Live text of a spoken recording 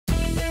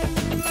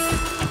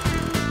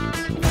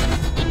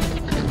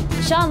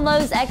Sean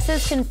Lowe's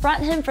exes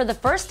confront him for the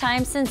first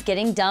time since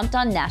getting dumped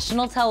on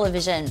national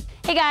television.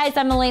 Hey guys,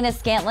 I'm Elena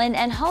Scantlin,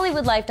 and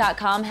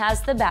HollywoodLife.com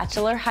has The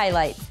Bachelor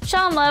highlights.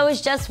 Sean Lowe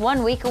is just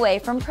 1 week away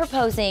from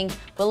proposing.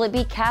 Will it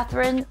be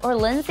Catherine or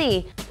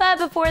Lindsay? But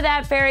before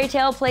that fairy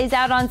tale plays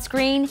out on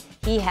screen,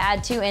 he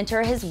had to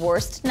enter his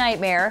worst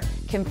nightmare,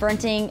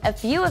 confronting a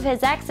few of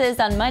his exes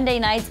on Monday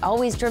night's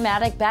always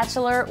dramatic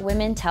Bachelor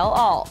Women Tell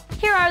All.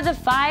 Here are the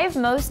 5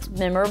 most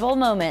memorable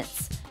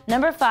moments.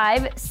 Number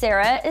 5,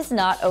 Sarah is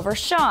not over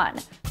Sean.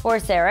 Poor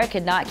Sarah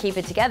could not keep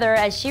it together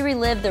as she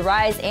relived the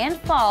rise and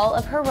fall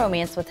of her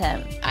romance with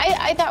him.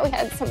 I thought we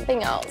had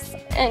something else,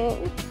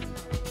 and...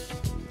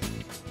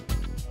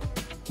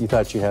 You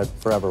thought you had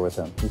forever with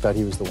him? You thought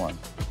he was the one?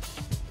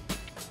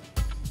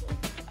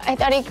 I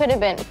thought he could have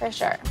been, for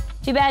sure.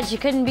 Too bad she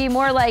couldn't be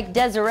more like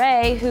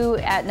Desiree, who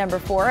at number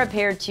 4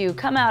 appeared to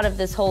come out of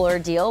this whole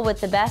ordeal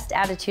with the best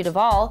attitude of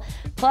all.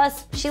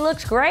 Plus, she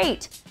looked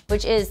great,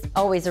 which is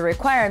always a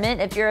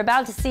requirement if you're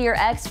about to see your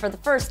ex for the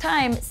first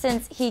time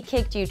since he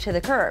kicked you to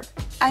the curb.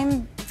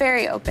 I'm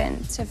very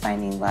open to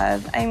finding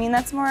love. I mean,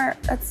 that's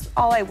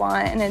all I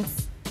want, and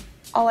it's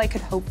all I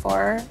could hope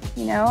for.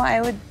 You know,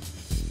 I would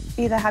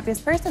be the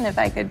happiest person if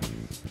I could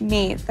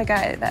meet the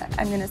guy that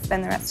I'm gonna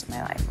spend the rest of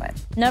my life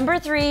with. Number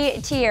 3,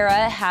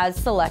 Tiara has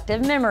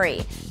selective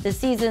memory. The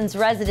season's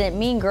resident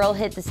mean girl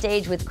hit the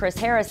stage with Chris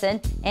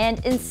Harrison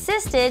and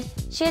insisted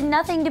she had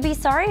nothing to be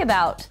sorry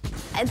about.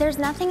 There's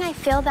nothing I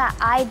feel that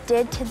I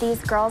did to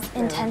these girls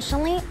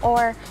intentionally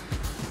or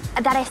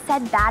that I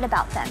said bad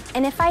about them.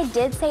 And if I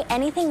did say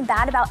anything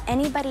bad about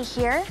anybody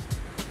here,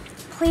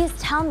 please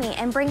tell me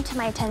and bring to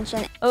my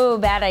attention. Oh,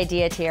 bad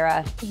idea,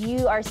 Tiara.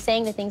 You are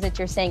saying the things that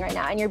you're saying right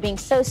now, and you're being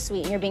so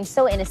sweet, and you're being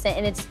so innocent,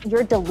 and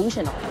you're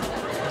delusional.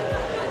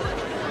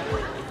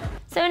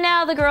 So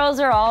now the girls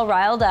are all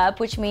riled up,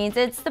 which means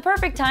it's the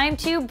perfect time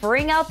to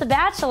bring out the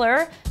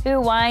Bachelor,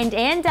 who wined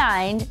and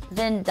dined,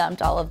 then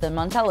dumped all of them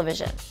on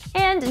television.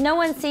 And no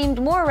one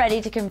seemed more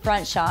ready to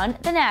confront Sean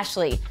than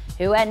Ashley,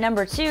 who at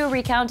number 2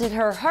 recounted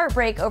her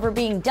heartbreak over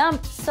being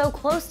dumped so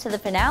close to the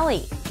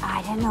finale.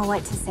 I didn't know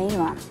what to say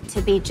to him,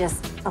 to be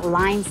just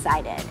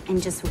blindsided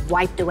and just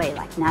wiped away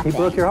like nothing. He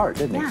broke your heart,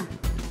 didn't he? Yeah,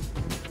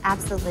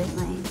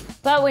 absolutely.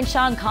 But when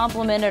Sean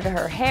complimented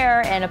her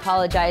hair and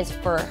apologized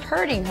for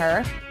hurting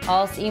her,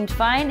 all seemed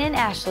fine in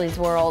Ashley's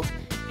world.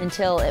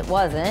 Until it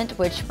wasn't,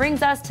 which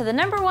brings us to the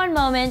number 1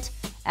 moment,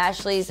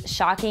 Ashley's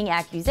shocking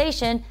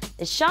accusation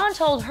that Sean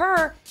told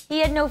her he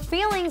had no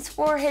feelings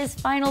for his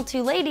final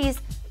 2 ladies,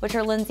 which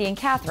are Lindsay and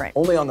Catherine.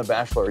 Only on The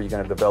Bachelor are you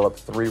going to develop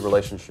 3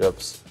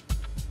 relationships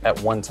at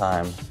one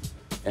time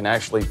and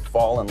actually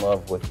fall in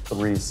love with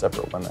 3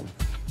 separate women.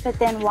 But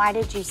then why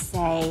did you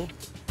say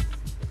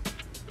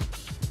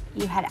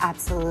you had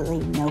absolutely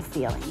no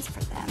feelings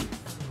for them?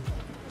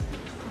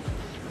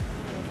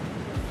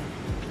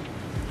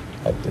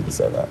 I didn't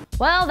say that.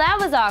 Well, that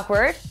was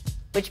awkward,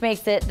 which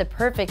makes it the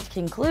perfect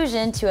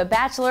conclusion to a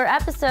Bachelor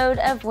episode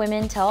of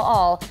Women Tell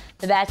All.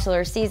 The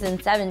Bachelor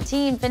Season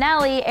 17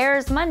 finale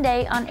airs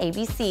Monday on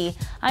ABC.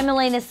 I'm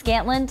Elena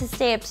Scantlin. To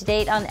stay up to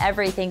date on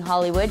everything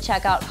Hollywood,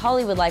 check out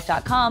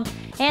HollywoodLife.com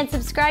and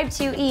subscribe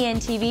to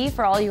ENTV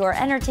for all your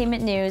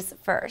entertainment news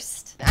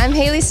first. I'm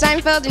Haley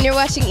Steinfeld, and you're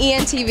watching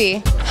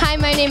ENTV. Hi,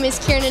 my name is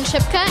Kieran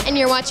Shipka, and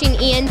you're watching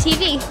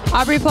ENTV.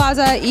 Aubrey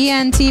Plaza,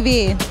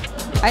 ENTV.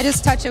 I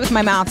just touched it with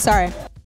my mouth, sorry.